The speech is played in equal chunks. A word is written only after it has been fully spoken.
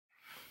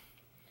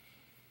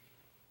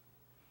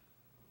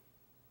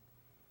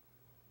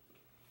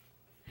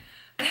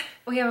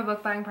We have a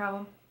book buying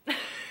problem.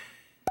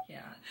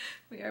 Yeah.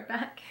 We are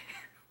back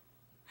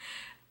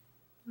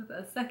with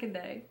a second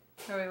day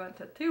where we went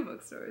to 2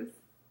 bookstores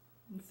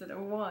instead of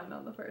 1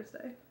 on the first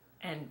day.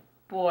 And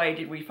boy,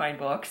 did we find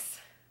books.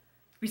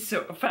 We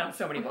found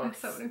so many books.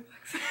 So many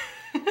books.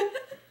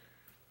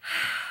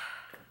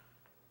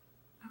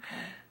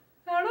 Okay.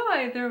 I don't know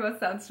why either of us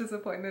sounds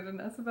disappointed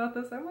in us about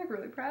this. I'm like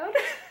really proud.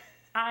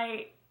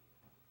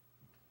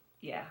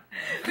 Yeah.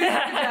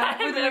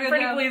 I'm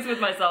pretty pleased with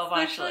myself,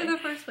 Especially actually. the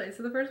first place.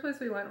 So the first place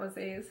we went was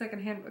a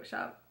second-hand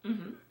bookshop.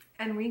 Mm-hmm.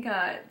 And we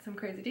got some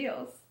crazy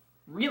deals.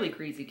 Really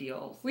crazy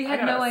deals. We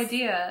had no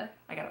idea.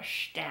 I got a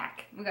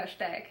stack. We got a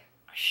stack.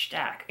 A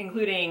stack,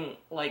 including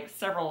like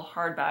several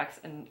hardbacks,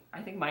 and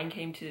I think mine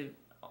came to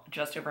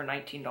just over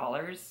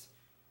 $19.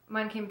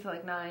 Mine came to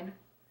like 9.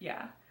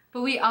 Yeah.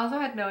 But we also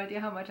had no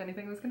idea how much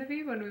anything was going to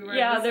be when we were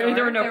Yeah, in the there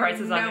store. were no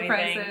prices on anything. No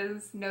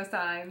prices, no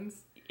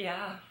signs.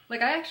 Yeah.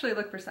 Like, I actually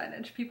look for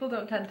signage. People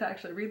don't tend to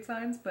actually read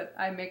signs, but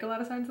I make a lot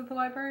of signs at the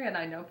library, and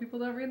I know people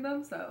don't read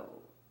them, so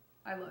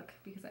I look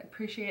because I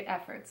appreciate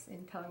efforts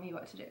in telling me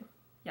what to do.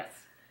 Yes.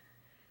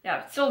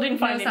 Yeah, still didn't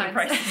find any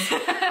prices.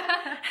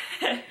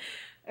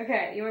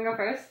 Okay, you want to go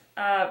first?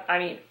 I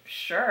mean,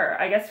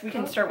 sure. I guess we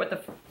can start with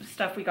the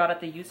stuff we got at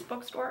the used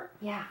bookstore.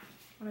 Yeah.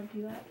 Want to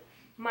do that?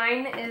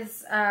 Mine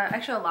is,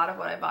 actually a lot of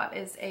what I bought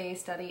is a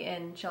study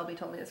in Shelby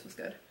told me this was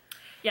good.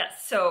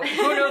 Yes, so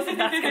who knows if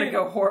that's going to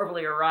go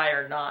horribly awry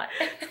or not.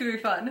 It's going to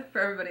be fun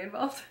for everybody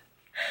involved.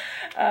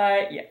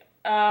 Yeah.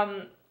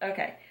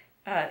 Okay.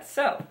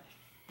 So,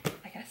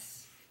 I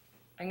guess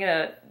I'm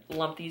going to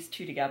lump these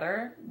 2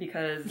 together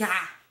because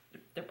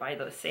they're by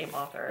the same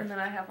author. And then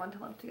I have one to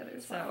lump together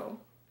as well. So,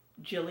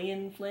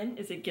 Gillian Flynn.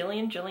 Is it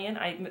Gillian? Gillian?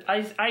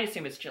 I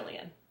assume it's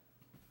Gillian.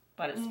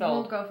 But it's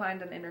spelled... We'll go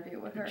find an interview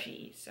with her.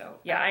 G. So,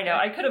 yeah, I know.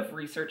 I could have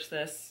researched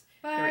this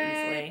very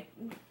easily.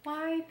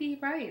 Why be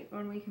right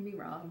when we can be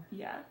wrong?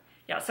 Yeah.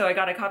 Yeah, so I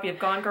got a copy of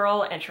Gone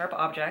Girl and Sharp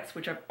Objects,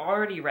 which I've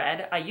already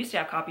read. I used to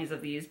have copies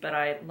of these, but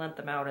I lent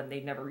them out and they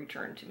never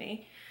returned to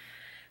me,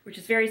 which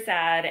is very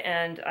sad,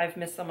 and I've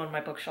missed them on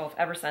my bookshelf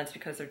ever since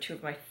because they're 2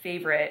 of my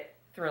favorite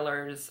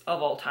thrillers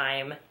of all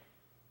time.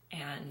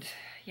 And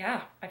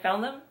yeah, I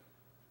found them,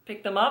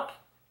 picked them up,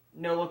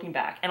 no looking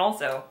back. And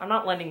also, I'm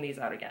not lending these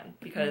out again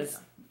because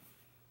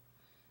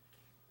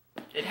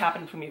it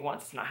happened for me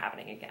once, it's not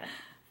happening again.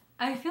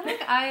 I feel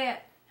like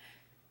I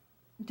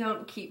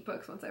don't keep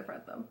books once I've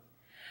read them.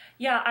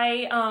 Yeah,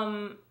 I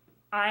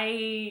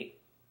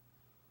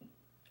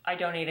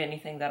donate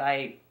anything that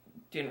I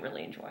didn't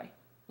really enjoy.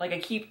 Like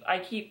I keep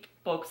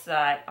books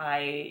that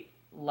I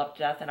love to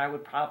death and I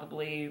would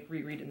probably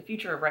reread in the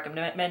future or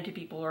recommend to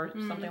people or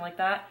something like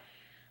that.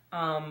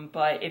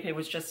 But if it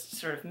was just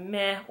sort of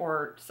meh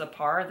or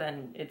subpar,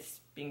 then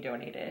it's being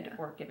donated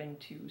or given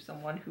to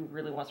someone who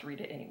really wants to read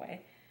it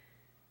anyway.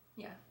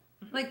 Yeah.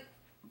 Like,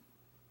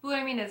 what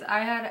I mean is I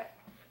had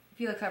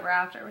Felix Ever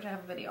After, which I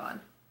have a video on.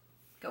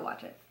 Go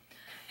watch it.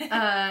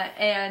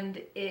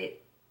 And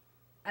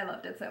I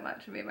loved it so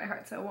much. It made my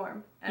heart so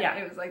warm. And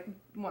it was like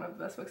one of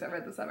the best books I've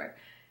read this summer.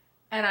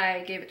 And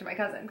I gave it to my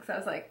cousin because I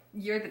was like,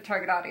 you're the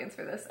target audience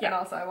for this. And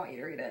also I want you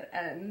to read it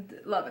and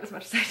love it as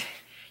much as I did.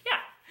 Yeah.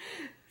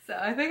 So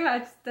I think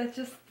that's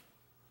just,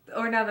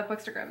 or now that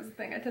Bookstagram is a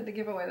thing, I tend to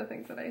give away the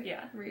things that I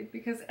read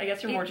because I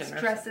guess you're more generous. It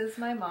stresses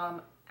my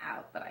mom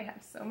out that I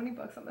have so many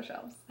books on the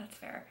shelves. That's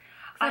fair.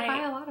 I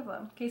buy a lot of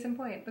them. Case in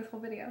point, this whole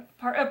video.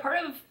 Part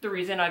of the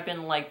reason I've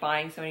been like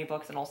buying so many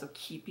books and also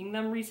keeping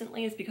them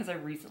recently is because I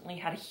recently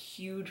had a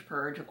huge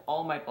purge of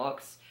all my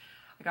books.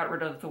 I got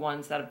rid of the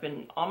ones that have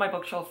been on my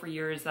bookshelf for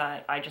years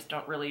that I just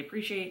don't really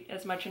appreciate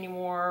as much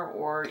anymore,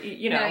 or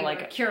you know, now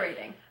like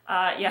curating.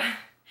 That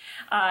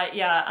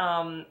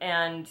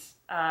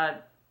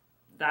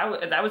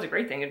was a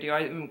great thing to do.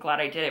 I'm glad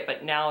I did it,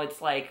 but now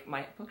it's like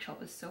my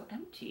bookshelf is so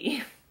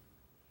empty.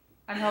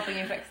 I'm helping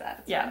you fix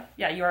that. Yeah,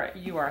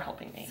 you are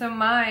helping me. So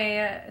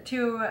my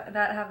 2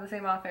 that have the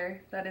same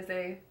author, that is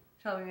a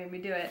Shelby Made Me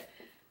Do It,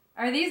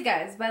 are these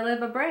guys by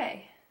Libba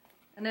Bray.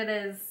 And it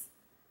is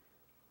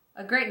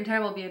A Great and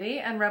Terrible Beauty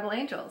and Rebel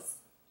Angels.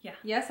 Yeah.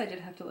 Yes, I did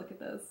have to look at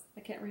those.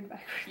 I can't read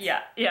backwards.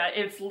 Yeah,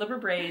 it's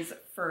Libba Bray's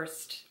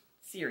first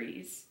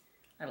series,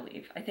 I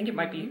believe. I think it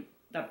might be,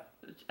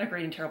 A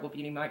Great and Terrible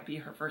Beauty might be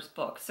her first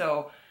book.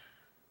 So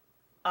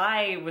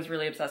I was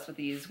really obsessed with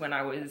these when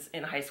I was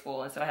in high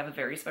school, and so I have a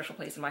very special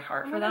place in my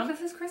heart for them.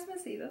 This is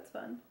Christmassy. That's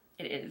fun.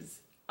 It is.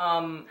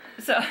 I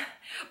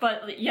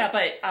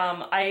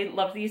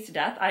love these to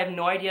death. I have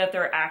no idea if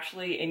they're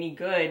actually any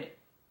good.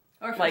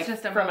 Or if it's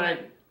just a moment.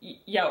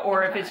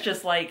 Or if it's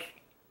just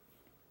like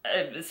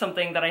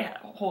something that I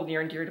hold near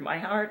and dear to my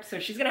heart. So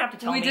she's gonna have to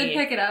tell me. We did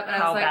pick it up, and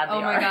I was like,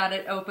 oh my god, God,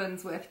 it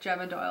opens with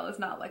Gemma Doyle is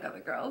not like other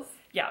girls.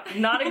 Yeah,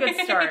 not a good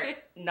start.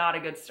 Not a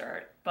good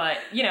start. But,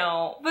 you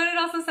know. But it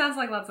also sounds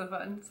like lots of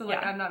fun. So,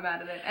 like, I'm not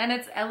mad at it. And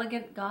it's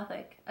elegant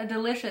gothic. A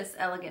delicious,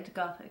 elegant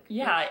gothic.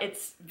 Yeah,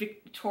 it's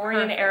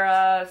Victorian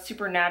era,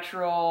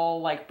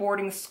 supernatural, like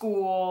boarding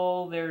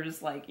school.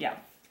 There's like,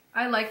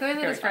 I like the way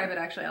they describe it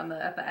actually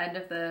at the end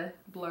of the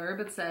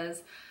blurb. It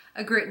says,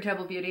 A Great and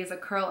Terrible Beauty is a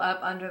curl up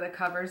under the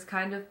covers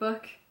kind of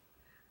book.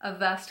 A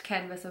vast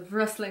canvas of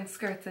rustling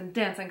skirts and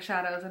dancing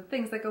shadows and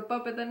things that go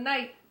bump in the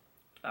night.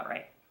 All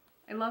right.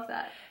 I love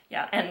that.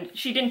 Yeah, and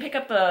she didn't pick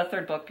up the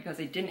third book because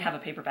they didn't have a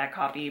paperback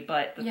copy,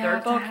 but the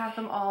third book to have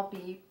them all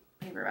be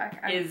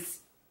paperback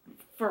is,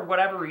 for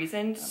whatever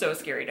reason, so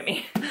scary to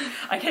me.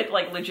 I get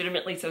like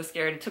legitimately so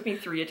scared. It took me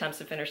 3 attempts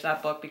to finish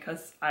that book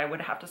because I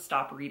would have to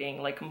stop reading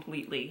like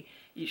completely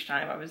each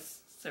time. I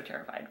was so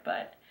terrified,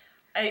 but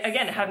I,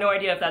 again, have no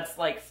idea if that's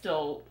like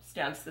still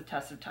stands the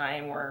test of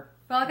time or...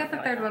 Well, I'll get the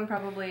third one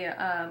probably.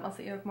 I'll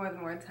see if More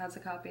Than Words has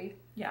a copy.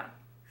 Yeah.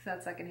 So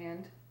that's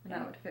secondhand. And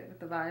that would fit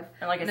with the vibe.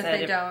 And like I said, if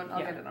they don't, I'll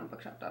get it on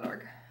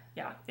bookshop.org.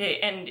 Yeah.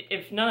 And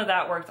if none of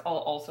that works, I'll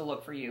also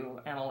look for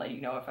you and I'll let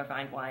you know if I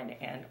find one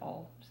and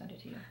I'll send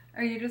it to you.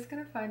 Are you just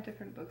going to find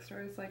different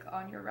bookstores like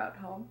on your route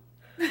home?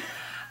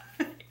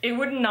 It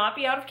would not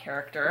be out of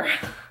character.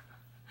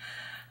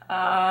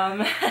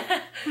 I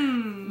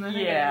think I just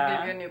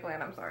gave you a new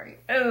plan, I'm sorry.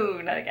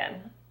 Oh, not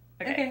again.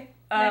 Okay.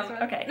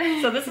 Okay.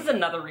 So this is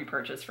another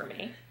repurchase for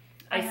me.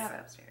 I have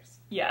it upstairs.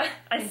 Yeah,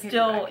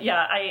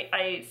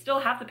 I still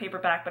have the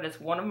paperback, but it's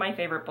one of my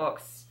favorite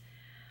books.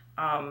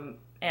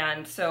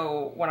 And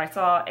so when I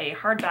saw a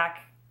hardback,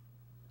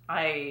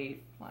 I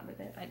wanted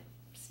it. I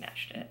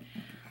snatched it.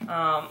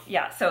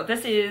 Yeah, so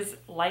this is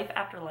Life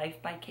After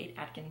Life by Kate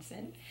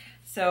Atkinson.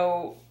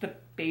 So the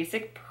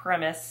basic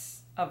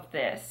premise of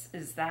this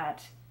is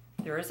that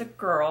there is a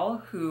girl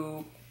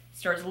who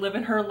starts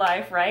living her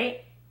life,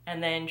 right?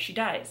 And then she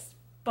dies.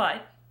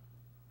 But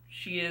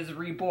she is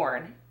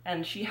reborn.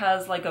 And she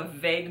has like a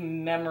vague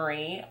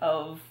memory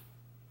of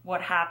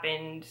what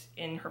happened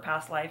in her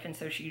past life, and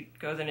so she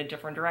goes in a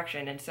different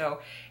direction. And so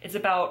it's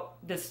about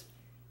this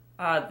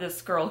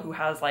this girl who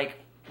has like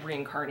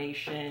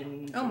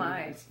reincarnation. Oh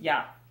my!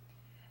 Yeah,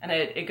 and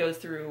it goes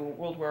through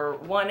World War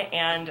I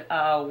and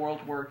World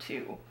War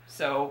II.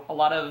 So a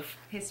lot of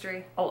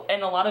history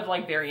and a lot of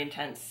like very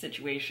intense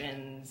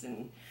situations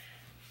and.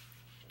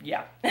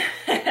 Yeah.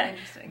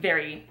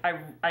 Interesting.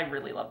 I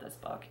really love this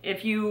book.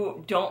 If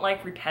you don't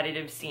like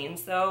repetitive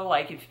scenes though,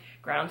 like if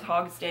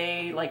Groundhog's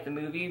Day, like the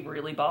movie,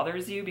 really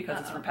bothers you because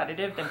it's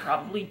repetitive, then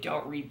probably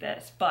don't read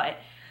this. But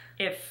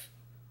if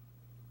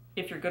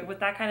you're good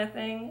with that kind of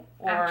thing,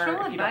 or actual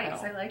if you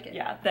advice, don't know, I like it.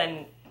 Yeah,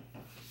 then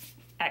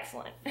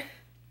excellent. This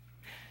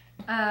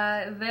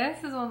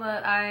is one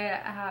that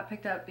I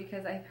picked up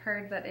because I've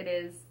heard that it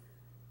is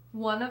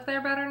one of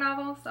their better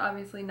novels,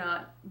 obviously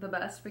not the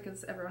best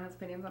because everyone has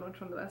opinions on which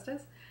one the best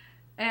is.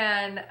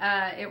 And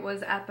it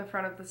was at the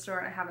front of the store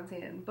and I haven't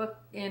seen it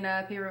in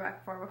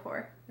paperback form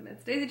before. And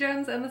it's Daisy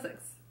Jones and the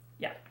Six.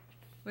 Yeah.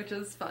 Which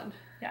is fun.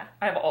 Yeah,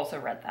 I've also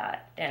read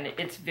that and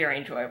it's very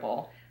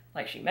enjoyable.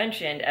 Like she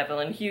mentioned,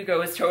 Evelyn Hugo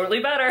is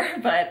totally better,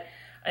 but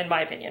in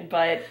my opinion,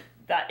 but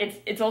that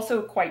it's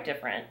also quite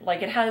different.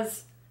 Like it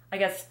has, I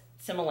guess,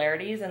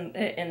 similarities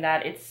in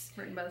that it's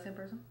written by the same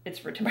person.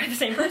 It's written by the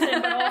same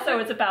person, but also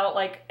it's about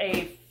like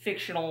a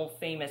fictional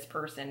famous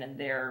person and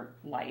their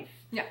life.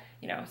 Yeah,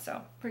 you know,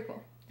 so pretty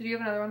cool. Did you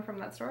have another one from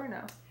that store or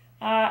no?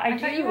 I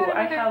do.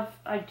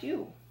 I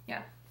do.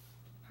 Yeah,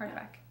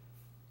 hardback.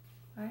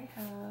 I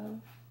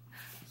have.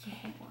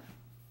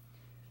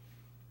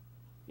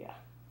 Yeah.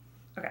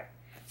 Okay.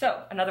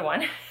 So another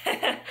one.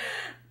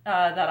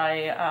 That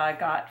I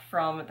got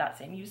from that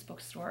same used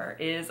bookstore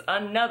is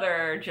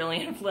another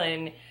Gillian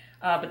Flynn,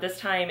 but this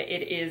time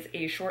it is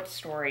a short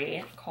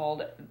story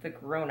called The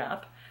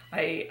Grownup.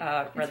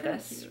 I read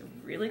this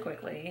really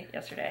quickly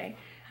yesterday.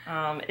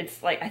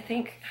 It's like, I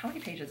think, how many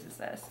pages is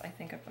this? I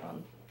think I put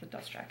on the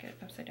dust jacket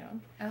upside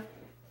down. Oh,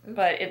 oops.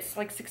 But it's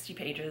like 60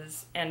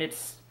 pages, and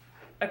it's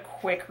a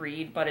quick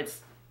read, but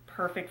it's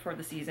perfect for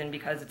the season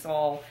because it's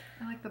all...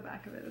 I like the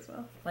back of it as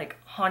well. Like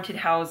haunted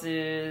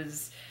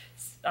houses...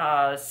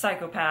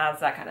 psychopaths,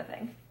 that kind of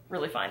thing.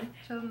 Really fun.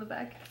 Show them the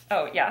back.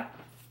 Oh, yeah.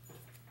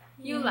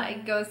 You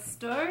like ghost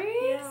stories?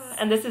 Yeah.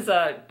 And this is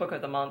a Book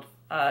of the Month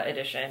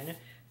edition,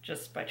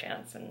 just by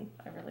chance, and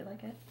I really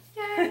like it.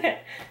 Yay!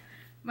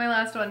 My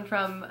last one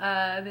from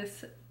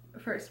this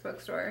first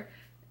bookstore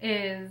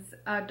is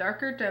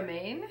Darker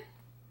Domain.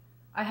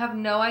 I have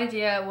no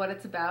idea what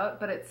it's about,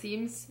 but it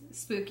seems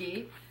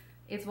spooky.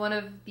 It's one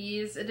of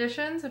these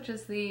editions, which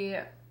is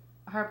the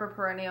Harper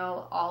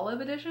Perennial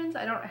Olive editions.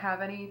 I don't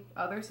have any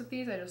others of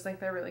these. I just think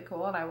they're really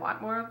cool and I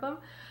want more of them.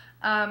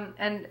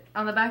 And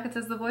on the back it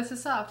says, "The voice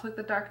is soft like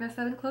the darkness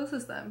that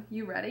encloses them.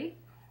 You ready?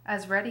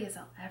 As ready as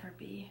I'll ever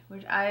be."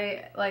 Which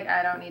I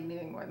don't need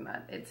anything more than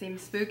that. It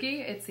seems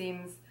spooky. It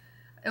seems...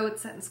 Oh,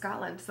 it's set in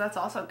Scotland, so that's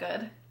also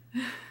good.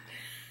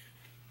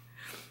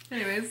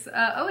 Anyways,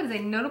 it is a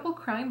notable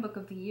crime book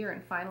of the year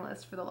and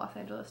finalist for the Los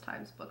Angeles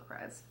Times Book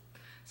Prize.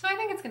 So I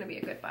think it's going to be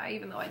a good buy,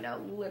 even though I know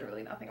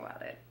literally nothing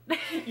about it.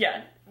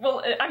 Yeah.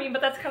 Well, I mean,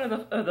 but that's kind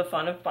of the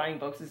fun of buying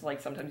books is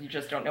like sometimes you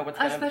just don't know what's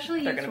they're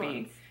going to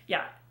be.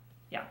 Yeah.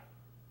 Yeah.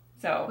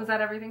 So. Was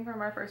that everything from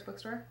our first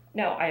bookstore?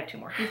 No, I have 2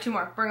 more. You have 2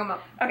 more. Bring them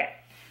up. Okay.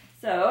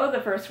 So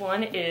the first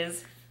one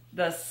is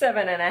The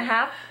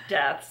 7.5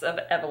 Deaths of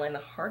Evelyn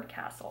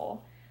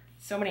Hardcastle.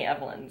 So many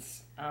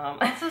Evelyns.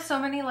 Also so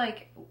many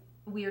like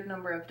weird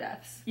number of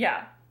deaths.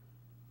 Yeah.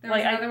 There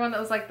was another one that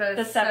was like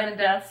the 7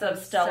 deaths of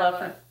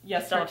Stella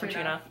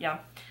Fortuna. Yeah.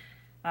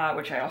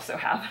 Which I also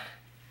have.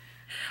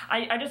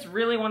 I just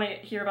really want to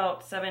hear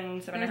about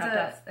seven and a half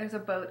deaths. There's a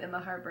boat in the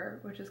harbor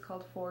which is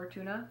called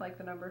Fortuna, like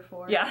the number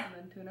 4 yeah. and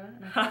then tuna.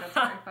 And I think that's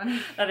very funny.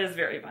 That is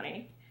very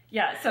funny.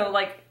 Yeah, so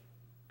like,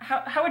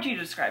 how would you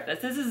describe this?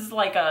 This is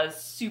like a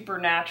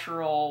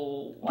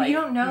supernatural, like, you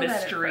don't know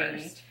mystery. That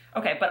at first.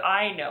 Okay, but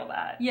I know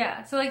that.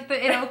 Yeah, so like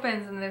it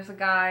opens and there's a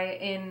guy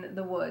in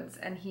the woods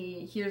and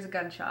he hears a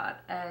gunshot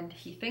and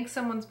he thinks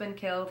someone's been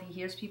killed. He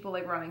hears people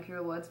like running through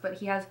the woods, but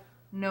he has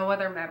no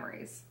other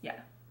memories. Yeah.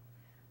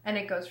 And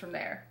it goes from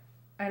there.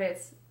 And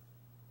it's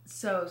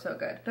so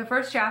good. The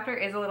first chapter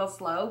is a little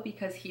slow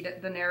because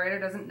the narrator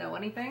doesn't know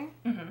anything.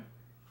 Mm-hmm.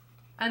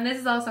 And this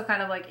is also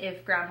kind of like,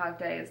 if Groundhog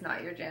Day is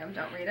not your jam,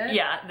 don't read it.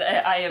 Yeah,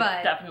 I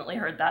have definitely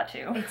heard that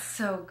too. It's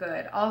so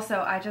good. Also,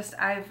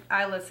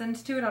 I listened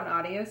to it on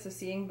audio, so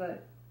seeing the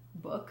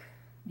book.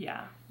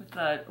 Yeah,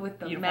 with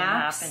the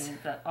maps map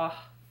and the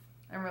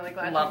I'm really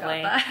glad lovely.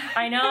 you got that.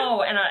 I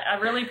know, and I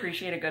really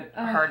appreciate a good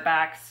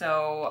hardback.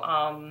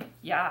 So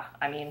yeah,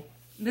 I mean,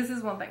 this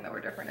is one thing that we're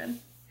different in.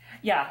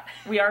 Yeah,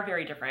 we are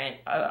very different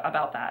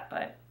about that,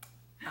 but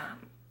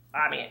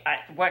I mean,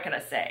 what can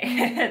I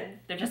say?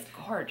 They're just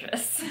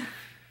gorgeous.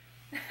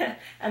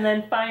 And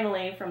then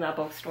finally, from that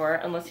bookstore,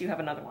 unless you have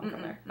another one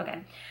from there,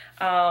 okay,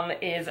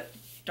 is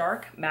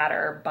Dark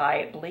Matter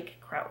by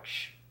Blake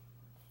Crouch.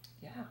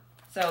 Yeah.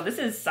 So this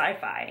is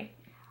sci-fi.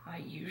 I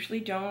usually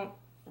don't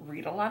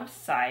read a lot of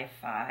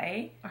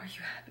sci-fi. Are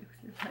you happy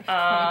with your life?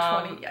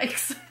 2020,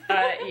 yikes.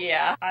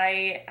 Yeah.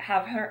 I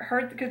have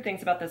heard good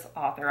things about this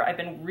author. I've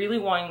been really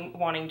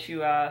wanting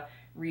to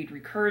read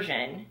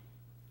Recursion.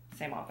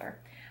 Same author.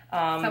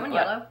 Is that one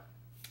yellow?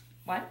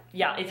 What?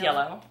 Yeah, it's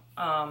yellow.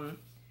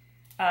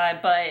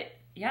 But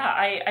yeah,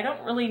 I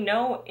don't really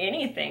know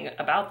anything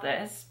about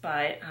this,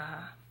 but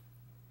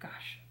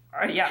gosh.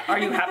 Are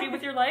you happy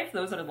with your life?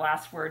 Those are the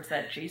last words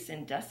that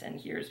Jason Destin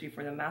hears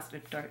before the masked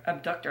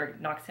abductor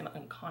knocks him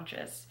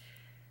unconscious.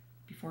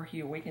 Before he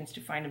awakens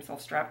to find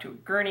himself strapped to a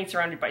gurney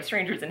surrounded by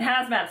strangers in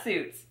hazmat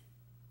suits.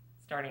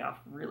 Starting off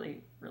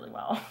really, really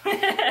well.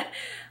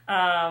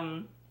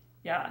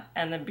 Yeah,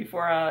 and then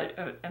before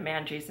a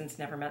man Jason's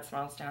never met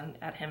smiles down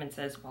at him and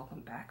says, "Welcome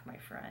back, my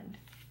friend."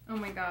 Oh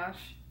my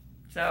gosh.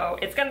 So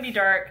it's going to be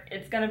dark.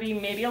 It's going to be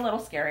maybe a little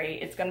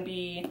scary. It's going to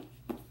be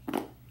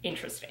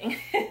interesting,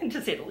 to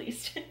say the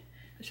least.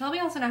 Shelby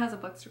also now has a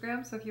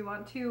Bookstagram, so if you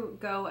want to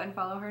go and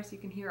follow her so you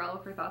can hear all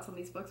of her thoughts on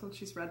these books once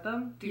she's read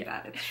them, do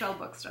that. It's Shell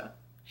Booksta.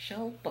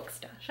 Shell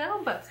Booksta.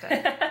 Shell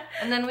Booksta.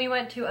 And then we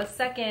went to a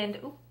second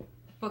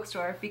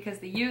bookstore because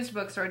the used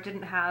bookstore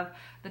didn't have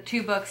the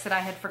 2 books that I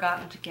had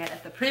forgotten to get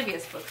at the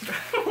previous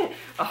bookstore.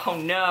 Oh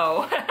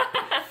no.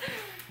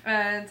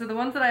 And so the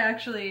ones that I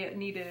actually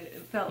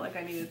felt like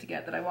I needed to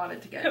get, that I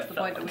wanted to get, to the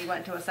point that we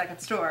went to a second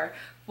store,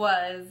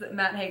 was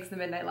Matt Haig's The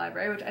Midnight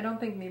Library, which I don't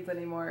think needs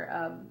any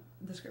more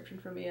description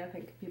from me. I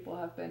think people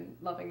have been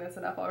loving this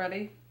enough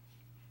already.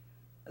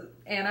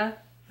 Anna,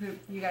 who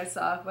you guys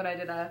saw when I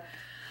did a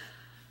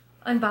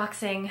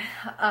unboxing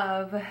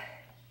of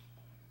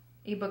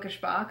A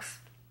Bookish Box,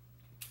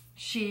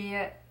 she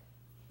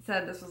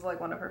said this was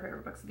like one of her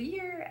favorite books of the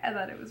year and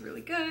that it was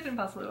really good and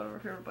possibly one of her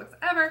favorite books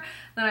ever.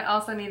 Then I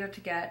also needed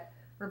to get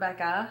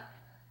Rebecca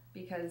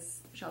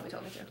because Shelby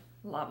told me to.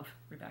 Love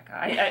Rebecca.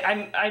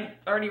 I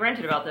already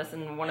ranted about this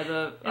in one of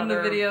the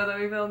the video that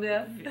we filmed,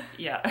 yeah.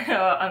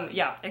 Yeah.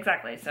 Yeah,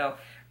 exactly. So,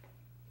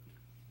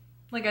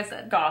 like I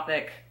said,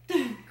 gothic,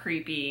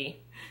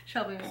 creepy,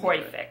 Shelby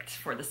perfect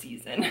for the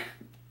season.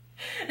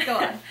 Go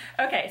on.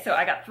 Okay, so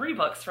I got 3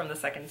 books from the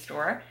second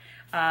store.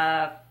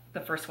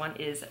 The first one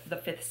is The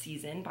Fifth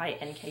Season by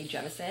N.K.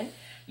 Jemisin.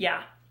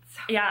 Yeah,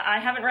 I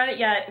haven't read it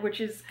yet,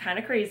 which is kind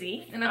of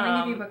crazy. And I'm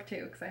gonna give you book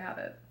 2 because I have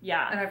it.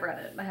 Yeah. And I've read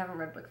it. I haven't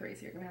read book 3,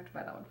 so you're gonna have to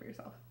buy that one for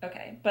yourself.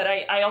 Okay, but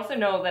I also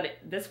know that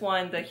this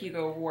won the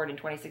Hugo Award in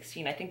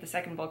 2016. I think the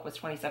second book was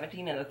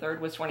 2017 and the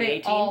third was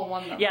 2018. They all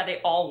won them. Yeah, they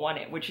all won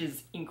it, which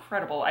is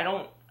incredible.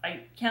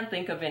 I can't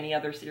think of any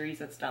other series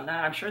that's done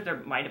that. I'm sure there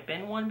might have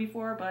been one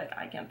before, but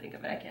I can't think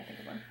of it. I can't think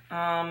of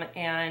one.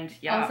 And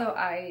yeah. Also,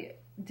 I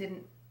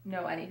didn't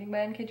know anything by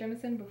N.K.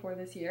 Jemisin before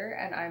this year,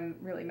 and I'm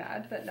really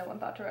mad that no one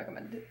thought to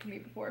recommend it to me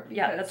before.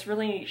 Yeah, that's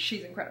really...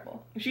 She's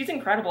incredible. She's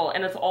incredible,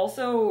 and it's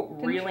also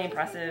really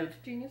impressive.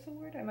 Genius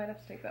Award? I might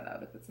have to take that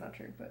out if it's not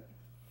true, but...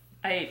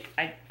 I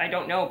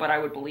don't know, but I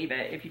would believe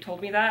it. If you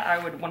told me that,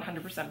 I would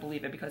 100%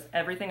 believe it, because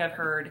everything I've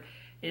heard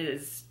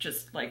is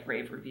just like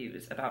rave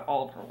reviews about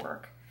all of her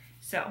work.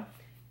 So,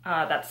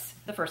 that's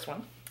the first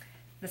one.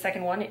 The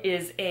second one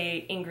is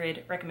a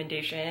Ingrid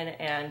recommendation,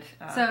 and...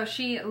 So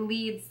she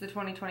leads the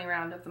 2020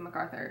 round of the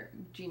MacArthur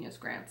Genius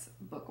Grants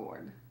Book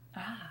Award.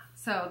 Ah.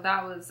 So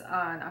that was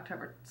on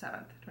October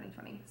 7th,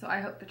 2020. So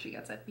I hope that she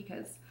gets it,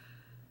 because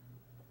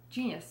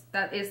genius,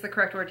 that is the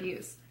correct word to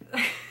use.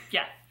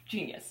 Yeah,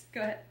 genius.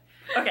 Go ahead.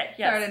 Okay,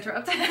 yes. Sorry to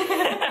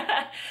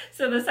interrupt.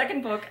 So the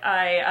second book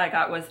I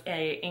got was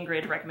a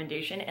Ingrid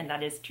recommendation, and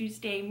that is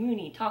Tuesday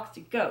Mooney Talks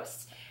to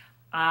Ghosts.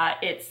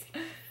 It's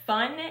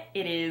fun.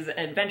 It is an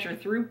adventure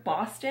through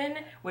Boston,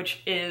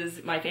 which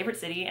is my favorite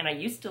city, and I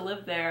used to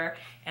live there,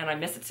 and I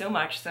miss it so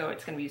much, so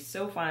it's going to be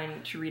so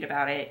fun to read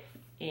about it.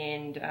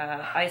 And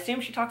I assume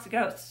she talks to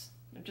ghosts.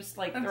 I'm just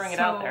like throwing it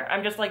out there.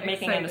 I'm just like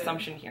making an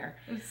assumption here.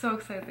 I'm so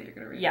excited that you're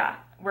gonna read it. Yeah,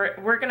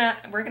 we're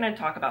gonna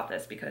talk about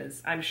this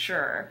because I'm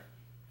sure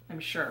I'm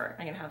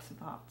gonna have some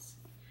thoughts.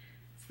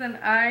 So then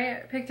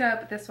I picked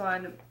up this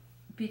one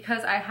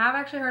because I have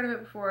actually heard of it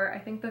before. I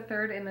think the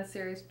third in the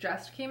series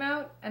just came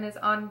out and is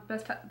on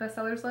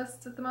bestsellers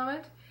lists at the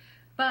moment.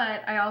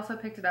 But I also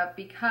picked it up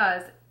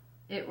because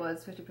it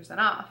was 50%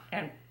 off.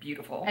 And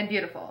beautiful. And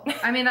beautiful.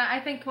 I mean, I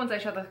think once I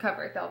show the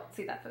cover, they'll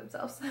see that for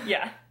themselves.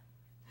 Yeah.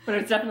 But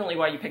it's definitely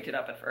why you picked it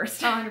up at first.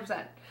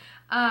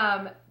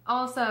 100%.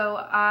 Also,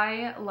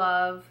 I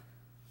love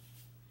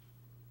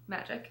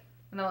magic.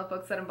 And I love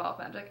books that involve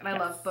magic. And I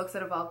love books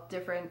that involve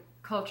different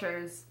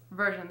cultures'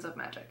 versions of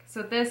magic.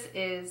 So this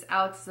is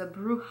Alex's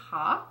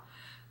Bruja.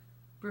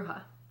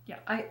 Yeah.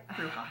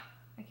 Bruja.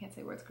 I can't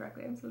say words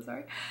correctly, I'm so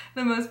sorry.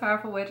 The most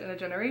powerful witch in a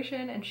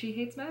generation, and she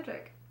hates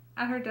magic.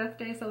 At her death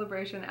day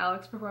celebration,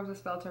 Alex performs a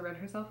spell to rid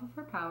herself of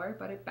her power,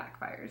 but it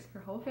backfires. Her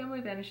whole family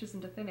vanishes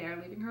into thin air,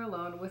 leaving her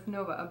alone with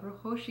Nova, a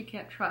brujo she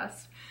can't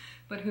trust,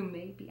 but who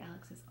may be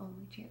Alex's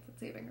only chance at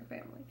saving her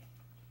family.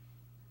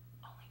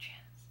 Only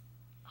chance.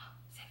 Oh,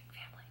 saving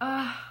family.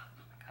 Oh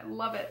my God, I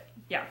love it.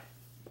 Yeah.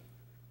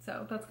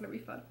 So that's gonna be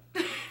fun.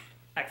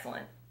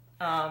 Excellent.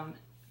 I'll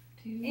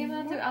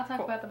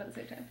talk about them at the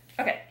same time.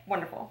 Okay,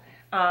 wonderful.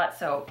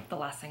 So the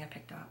last thing I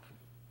picked up,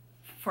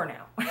 for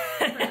now,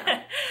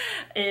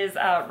 is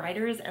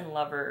Writers and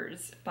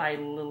Lovers by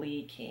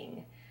Lily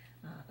King,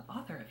 the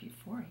author of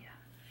Euphoria.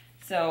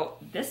 So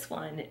this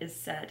one is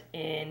set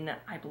in,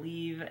 I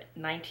believe,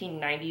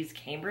 1990s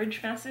Cambridge,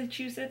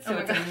 Massachusetts. So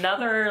it's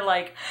another,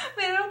 like...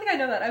 Man, I don't think I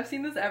know that. I've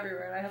seen this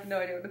everywhere and I have no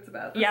idea what it's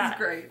about. This is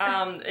great.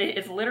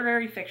 It's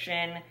literary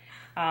fiction.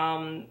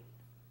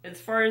 As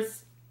far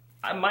as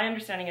my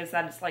understanding is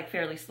that it's like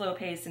fairly slow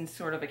paced and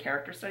sort of a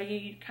character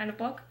study kind of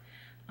book.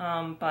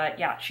 But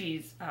yeah,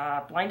 she's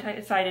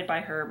blindsided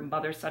by her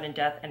mother's sudden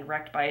death and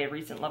wrecked by a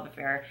recent love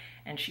affair,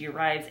 and she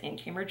arrives in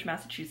Cambridge,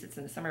 Massachusetts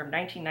in the summer of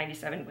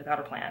 1997 without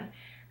a plan.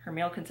 Her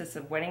mail consists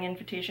of wedding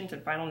invitations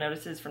and final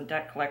notices from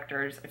debt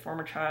collectors. A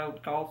former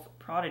child golf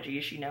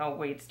prodigy, she now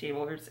waits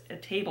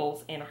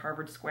tables in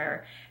Harvard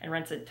Square and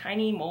rents a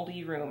tiny,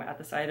 moldy room at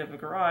the side of a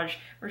garage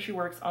where she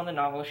works on the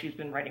novel she's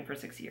been writing for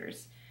 6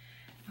 years.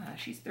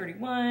 She's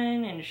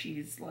 31, and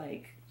she's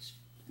like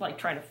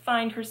trying to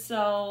find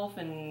herself,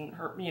 and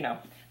her,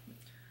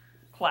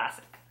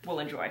 classic. We'll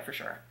enjoy for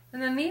sure.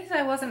 And then these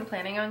I wasn't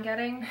planning on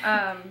getting,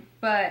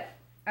 but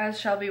as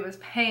Shelby was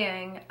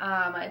paying,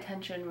 my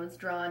attention was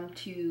drawn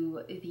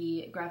to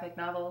the graphic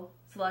novel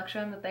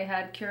selection that they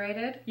had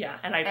curated. Yeah,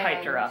 and I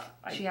hyped her up.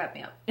 She hyped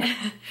me up.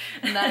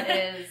 And that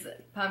is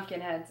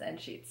Pumpkinheads and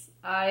Sheets.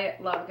 I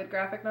love a good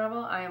graphic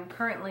novel. I am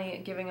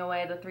currently giving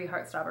away the 3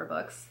 Heartstopper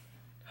books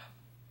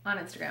on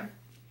Instagram.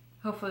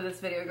 Hopefully this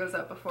video goes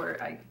up before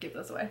I give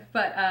this away.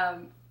 But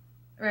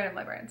Random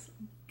Librarians,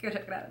 go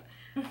check it out.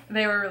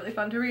 They were really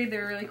fun to read, they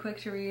were really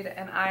quick to read,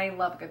 and I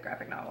love a good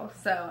graphic novel,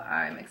 so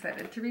I'm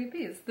excited to read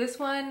these. This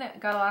one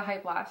got a lot of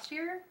hype last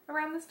year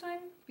around this time,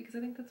 because I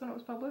think that's when it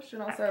was published,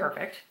 and also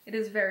perfect. It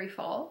is very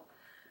fall.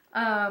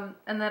 And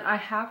then I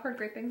have heard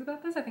great things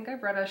about this. I think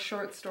I've read a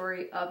short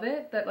story of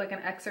it, that like an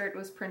excerpt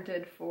was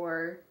printed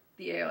for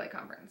the ALA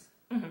conference.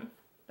 Mm-hmm.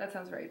 That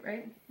sounds right,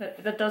 right?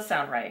 That does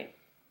sound right.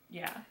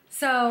 Yeah.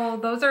 So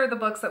those are the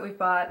books that we've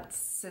bought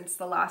since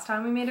the last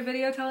time we made a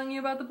video telling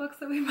you about the books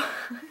that we bought.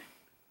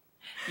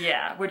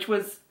 Yeah, which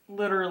was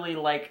literally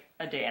like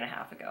a day and a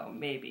half ago,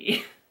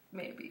 maybe.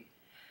 Maybe.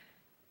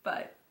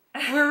 But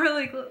I'm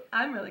really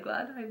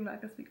glad. I'm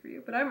not gonna speak for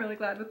you, but I'm really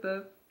glad with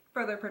the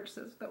further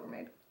purchases that were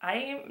made. I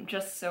am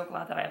just so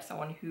glad that I have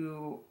someone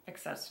who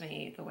accepts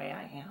me the way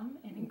I am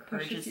and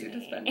encourages you me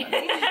to spend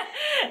money.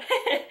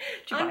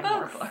 to buy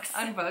more books.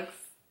 On books.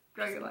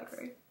 Go to your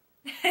library.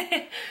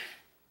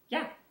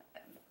 Yeah.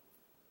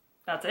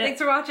 That's it. Thanks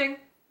for watching.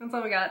 That's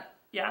all we got.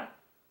 Yeah.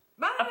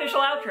 Bye.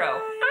 Official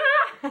outro.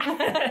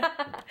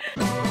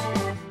 Ah!